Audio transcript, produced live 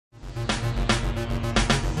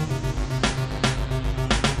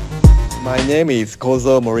My name is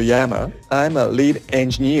Kozo Moriyama. I'm a lead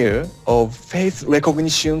engineer of face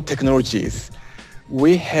recognition technologies.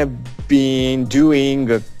 We have been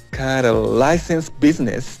doing a kind of license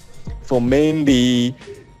business for mainly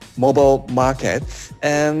mobile markets,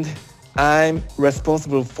 and I'm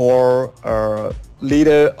responsible for a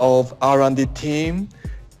leader of R&D team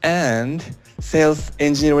and sales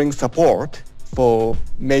engineering support for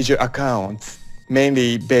major accounts,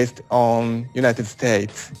 mainly based on United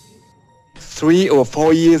States. 3 or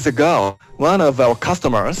 4 years ago, one of our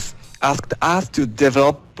customers asked us to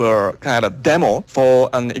develop a kind of demo for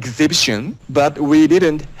an exhibition, but we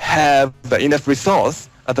didn't have enough resource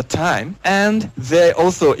at the time, and they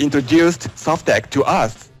also introduced Softeq to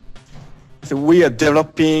us. So we are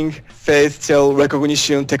developing facial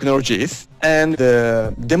recognition technologies, and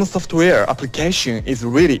the demo software application is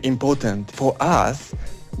really important for us.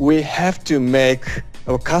 We have to make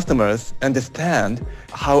our customers understand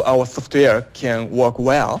how our software can work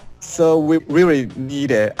well. So we really need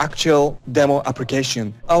an actual demo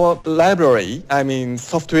application. Our library,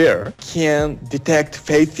 software, can detect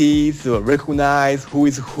faces or recognize who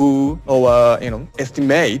is who, or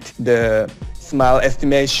estimate the smile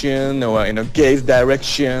estimation, or gaze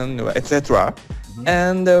direction, or etc.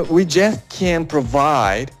 And we just can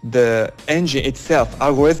provide the engine itself,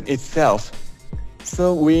 algorithm itself.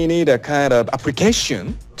 So we need a kind of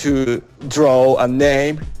application to draw a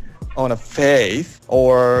name on a face,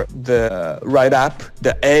 or write up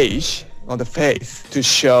the age on the face to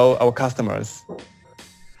show our customers.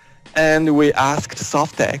 And we asked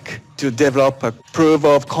Softeq to develop a proof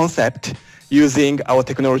of concept using our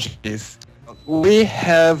technologies. We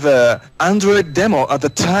have an Android demo at the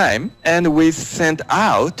time, and we sent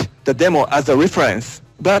out the demo as a reference,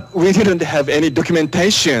 but we didn't have any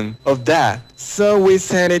documentation of that. So we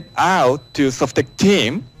sent it out to Softeq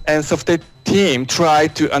team, and Softeq team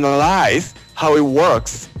tried to analyze how it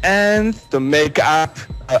works and to make up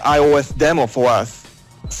an iOS demo for us.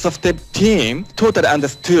 Softeq team totally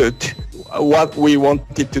understood what we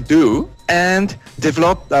wanted to do and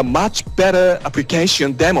developed a much better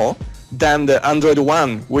application demo than the Android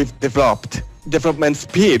one we've developed. Development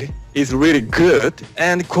speed is really good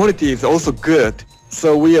and quality is also good.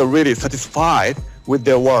 So we are really satisfied with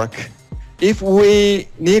their work. If we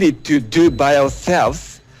needed to do by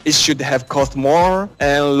ourselves, it should have cost more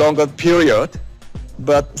and longer period.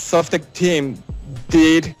 But Softeq team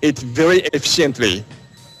did it very efficiently.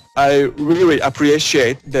 I really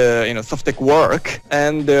appreciate the Softeq work,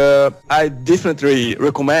 and I definitely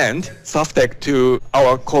recommend Softeq to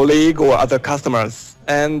our colleague or other customers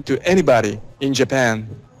and to anybody in Japan.